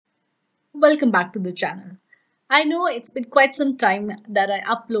Welcome back to the channel. I know it's been quite some time that I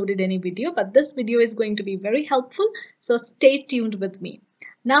uploaded any video, but this video is going to be very helpful, so stay tuned with me.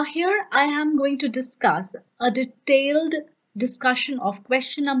 Now here I am going to discuss a detailed discussion of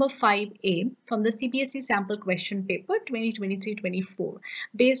question number 5A from the CBSE sample question paper 2023-24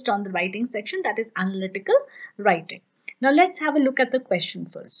 based on the writing section, that is analytical writing. Now let's have a look at the question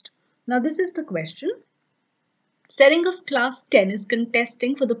first. Now this is the question. Setting of class 10 is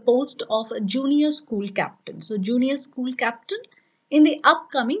contesting for the post of a junior school captain. So junior school captain in the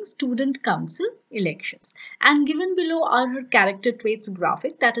upcoming student council elections. And given below are her character traits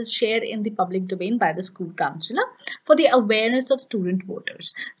graphic that is shared in the public domain by the school councillor for the awareness of student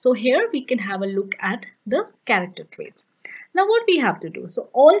voters. So here we can have a look at the character traits. Now what we have to do, so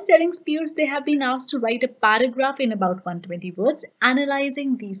all settings peers, they have been asked to write a paragraph in about 120 words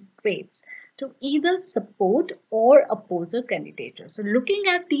analyzing these traits to either support or oppose a candidature. So looking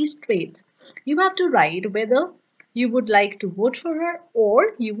at these traits, you have to write whether you would like to vote for her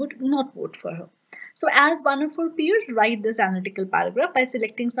or you would not vote for her. So as one of our peers, write this analytical paragraph by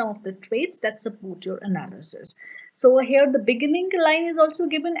selecting some of the traits that support your analysis. So here the beginning line is also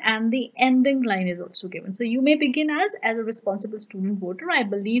given and the ending line is also given. So you may begin as a responsible student voter, I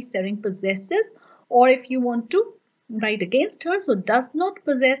believe Sering possesses, or if you want to write against her, so does not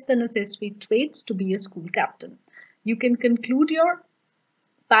possess the necessary traits to be a school captain. You can conclude your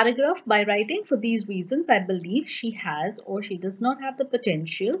paragraph by writing, for these reasons I believe she has or she does not have the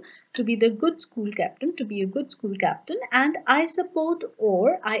potential to be the good school captain, and I support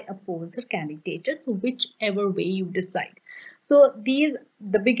or I oppose her candidature, so whichever way you decide. So these,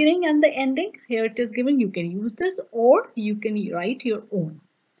 the beginning and the ending, here it is given, you can use this or you can write your own.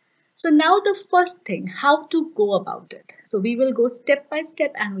 So now the first thing, how to go about it. So we will go step by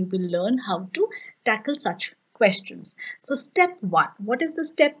step and we will learn how to tackle such questions. So step one, what is the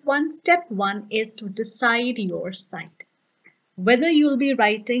step one? Step one is to decide your side, whether you'll be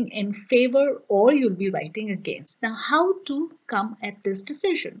writing in favor or you'll be writing against. Now how to come at this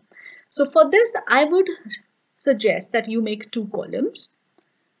decision? So for this, I would suggest that you make two columns.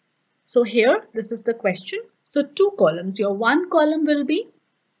 So here, this is the question. So two columns, your one column will be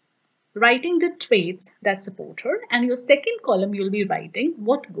writing the traits that support her, and your second column you'll be writing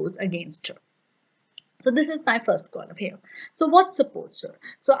what goes against her. So this is my first column here. So what supports her?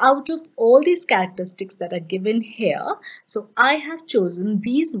 So out of all these characteristics that are given here, so I have chosen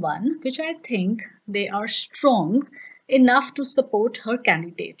these one which I think they are strong enough to support her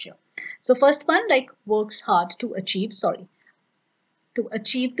candidature. So first one, like works hard to achieve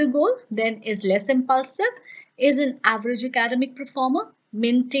the goal, then is less impulsive, is an average academic performer,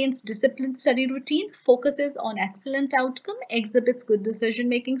 maintains disciplined study routine, focuses on excellent outcome, exhibits good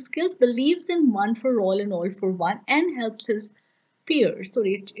decision-making skills, believes in one for all and all for one, and helps his peers. So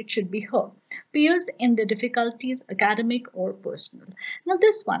it should be her. Peers in their difficulties, academic or personal. Now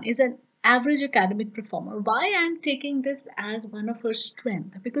this one is an average academic performer. Why I'm taking this as one of her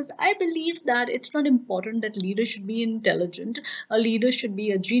strength? Because I believe that it's not important that leader should be intelligent, a leader should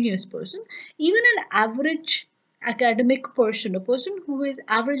be a genius person. Even an average academic person, a person who is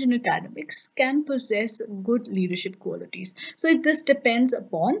average in academics, can possess good leadership qualities. So this depends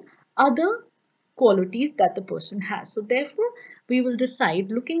upon other qualities that the person has. So therefore, we will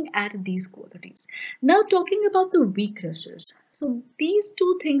decide looking at these qualities. Now talking about the weaknesses. So these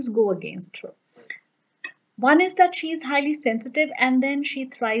two things go against her. One is that she is highly sensitive and then she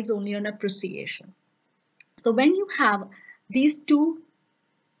thrives only on appreciation. So when you have these two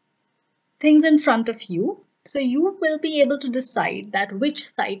things in front of you, so you will be able to decide that which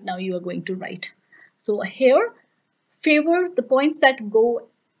side now you are going to write. So here, favor, the points that go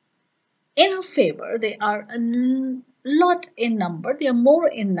in her favor, they are a lot in number, they are more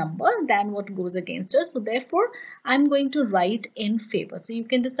in number than what goes against her. So therefore, I'm going to write in favor. So you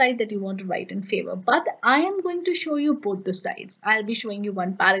can decide that you want to write in favor, but I am going to show you both the sides. I'll be showing you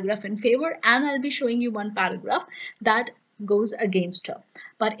one paragraph in favor and I'll be showing you one paragraph that goes against her.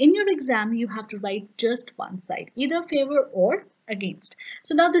 But in your exam, you have to write just one side, either favor or against.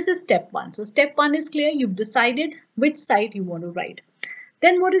 So now this is step one. So step one is clear. You've decided which side you want to write.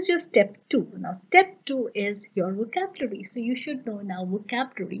 Then what is your step two? Now step two is your vocabulary. So you should know now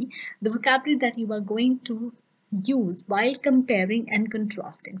vocabulary, the vocabulary that you are going to use while comparing and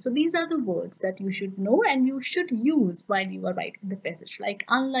contrasting. So these are the words that you should know and you should use while you are writing the passage, like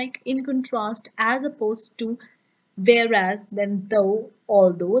unlike, in contrast, as opposed to, whereas, then, though,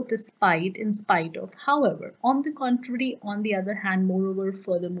 although, despite, in spite of, however, on the contrary, on the other hand, moreover,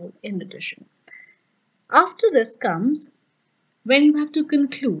 furthermore, in addition. After this comes when you have to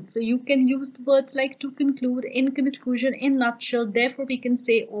conclude. So you can use the words like to conclude, in conclusion, in nutshell. Therefore, we can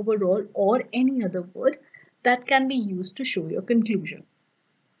say overall or any other word that can be used to show your conclusion.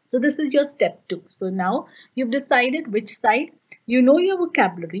 So this is your step 2. So now you've decided which side. You know your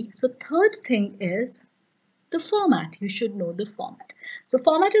vocabulary. So third thing is the format. You should know the format. So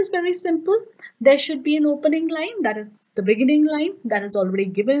format is very simple. There should be an opening line, that is the beginning line, that is already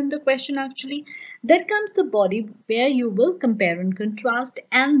given in the question actually. Then comes the body where you will compare and contrast,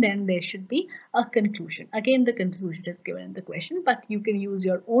 and then there should be a conclusion. Again, the conclusion is given in the question, but you can use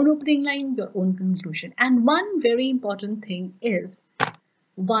your own opening line, your own conclusion. And one very important thing is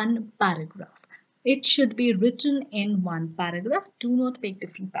one paragraph. It should be written in one paragraph. Do not make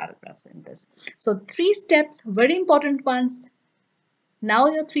different paragraphs in this. So 3 steps, very important ones. Now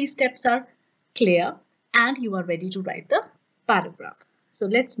your 3 steps are clear and you are ready to write the paragraph. So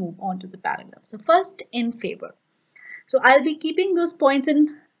let's move on to the paragraph. So first, in favor. So I'll be keeping those points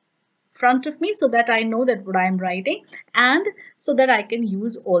in front of me so that I know that what I'm writing and so that I can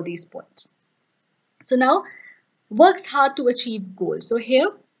use all these points. So now, works hard to achieve goals. So here,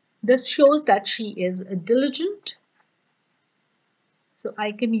 this shows that she is diligent. So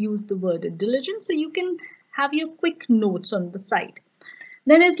I can use the word diligent. So you can have your quick notes on the side.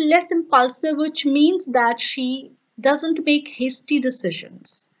 Then is less impulsive, which means that she doesn't make hasty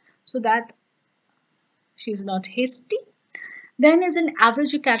decisions. So that she's not hasty. Then is an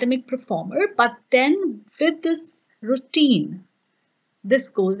average academic performer, but then with this routine, this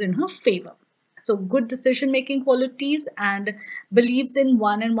goes in her favor. So good decision making qualities and believes in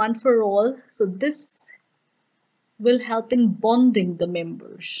one and one for all. So this will help in bonding the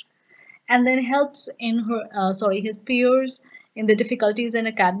members and then helps in his peers in the difficulties and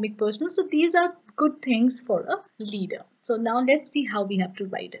academic personnel. So these are good things for a leader. So now let's see how we have to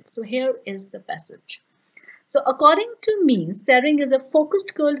write it. So here is the passage. So according to me, Sering is a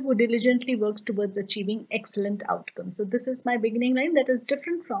focused girl who diligently works towards achieving excellent outcomes. So this is my beginning line that is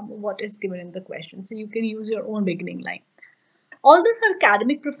different from what is given in the question. So you can use your own beginning line. Although her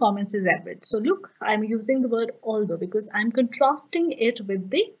academic performance is average. So look, I'm using the word although because I'm contrasting it with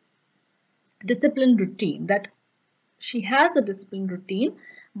the discipline routine, that she has a discipline routine,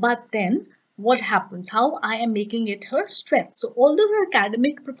 but then what happens, how I am making it her strength. So although her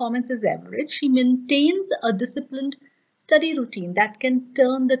academic performance is average, she maintains a disciplined study routine that can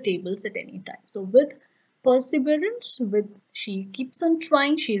turn the tables at any time. So with perseverance, she keeps on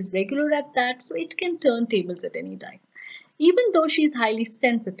trying, she is regular at that, so it can turn tables at any time. Even though she is highly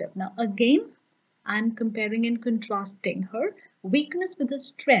sensitive. Now again, I'm comparing and contrasting her weakness with her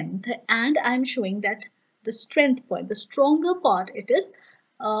strength, and I'm showing that the strength point, the stronger part, it is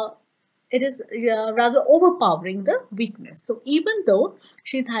rather overpowering the weakness. So even though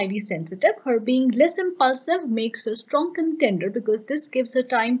she's highly sensitive, her being less impulsive makes her a strong contender because this gives her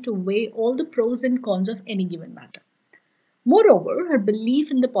time to weigh all the pros and cons of any given matter. Moreover, her belief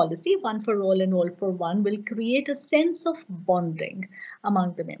in the policy, one for all and all for one, will create a sense of bonding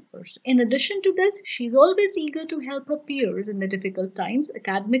among the members. In addition to this, she is always eager to help her peers in the difficult times,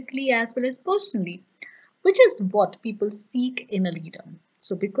 academically as well as personally, which is what people seek in a leader.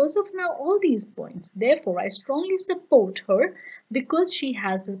 So because of now all these points, therefore I strongly support her because she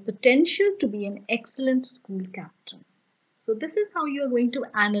has the potential to be an excellent school captain. So this is how you are going to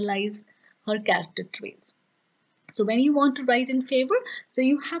analyze her character traits. So when you want to write in favor, so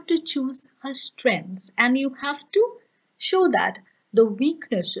you have to choose her strengths and you have to show that the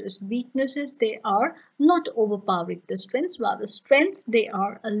weaknesses, they are not overpowering the strengths, rather strengths, they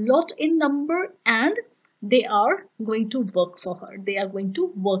are a lot in number and they are going to work for her. They are going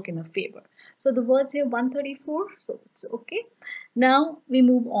to work in her favor. So the words here 134, so it's okay. Now we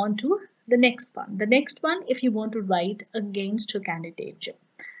move on to the next one. The next one, if you want to write against her candidature.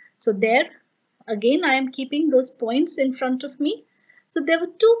 So there, again, I am keeping those points in front of me. So there were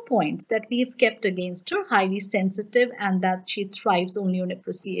 2 points that we have kept against her, highly sensitive and that she thrives only on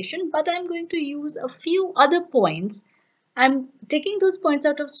appreciation. But I'm going to use a few other points. I'm taking those points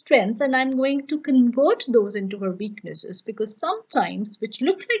out of strengths and I'm going to convert those into her weaknesses because sometimes which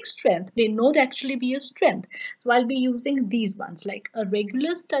look like strength may not actually be a strength. So I'll be using these ones like a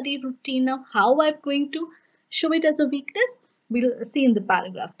regular study routine. Now how I'm going to show it as a weakness, we'll see in the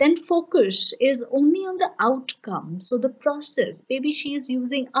paragraph. Then focus is only on the outcome. So the process, maybe she is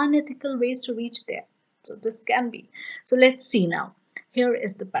using unethical ways to reach there. So this can be. So let's see now. Here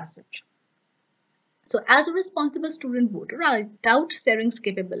is the passage. So as a responsible student voter, I doubt Sering's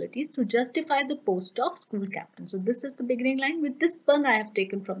capabilities to justify the post of school captain. So this is the beginning line. With this one, I have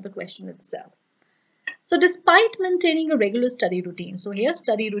taken from the question itself. So despite maintaining a regular study routine, so here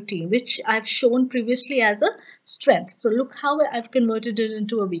study routine, which I've shown previously as a strength. So look how I've converted it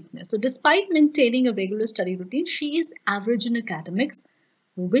into a weakness. So despite maintaining a regular study routine, she is average in academics,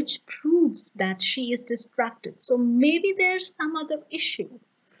 which proves that she is distracted. So maybe there's some other issue.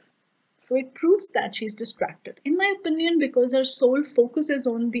 So it proves that she's distracted. In my opinion, because her sole focus is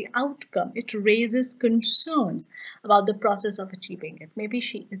on the outcome, it raises concerns about the process of achieving it. Maybe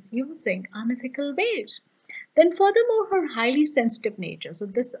she is using unethical ways. Then furthermore, her highly sensitive nature. So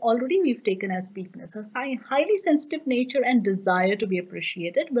this already we've taken as weakness. Her highly sensitive nature and desire to be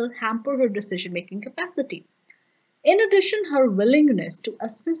appreciated will hamper her decision-making capacity. In addition, her willingness to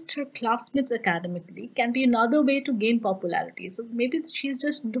assist her classmates academically can be another way to gain popularity. So maybe she's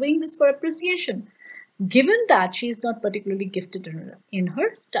just doing this for appreciation, given that she is not particularly gifted in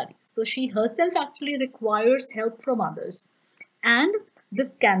her studies. So she herself actually requires help from others. And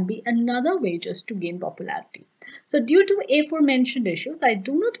this can be another way just to gain popularity. So due to aforementioned issues, I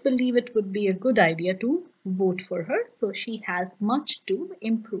do not believe it would be a good idea to vote for her. So she has much to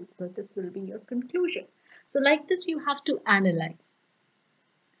improve. So this will be your conclusion. So like this, you have to analyze.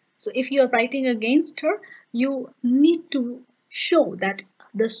 So if you are writing against her, you need to show that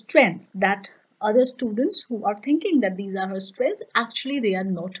the strengths that other students who are thinking that these are her strengths, actually they are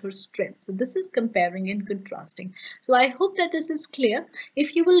not her strengths. So this is comparing and contrasting. So I hope that this is clear.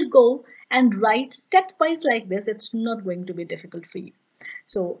 If you will go and write stepwise like this, it's not going to be difficult for you.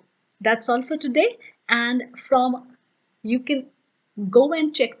 So that's all for today. And you can go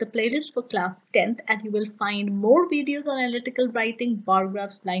and check the playlist for class 10th and you will find more videos on analytical writing, bar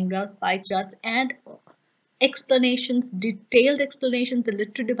graphs, line graphs, pie charts, and explanations, detailed explanations, the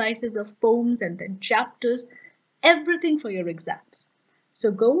literary devices of poems and then chapters, everything for your exams.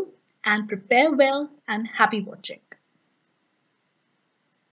 So go and prepare well and happy watching.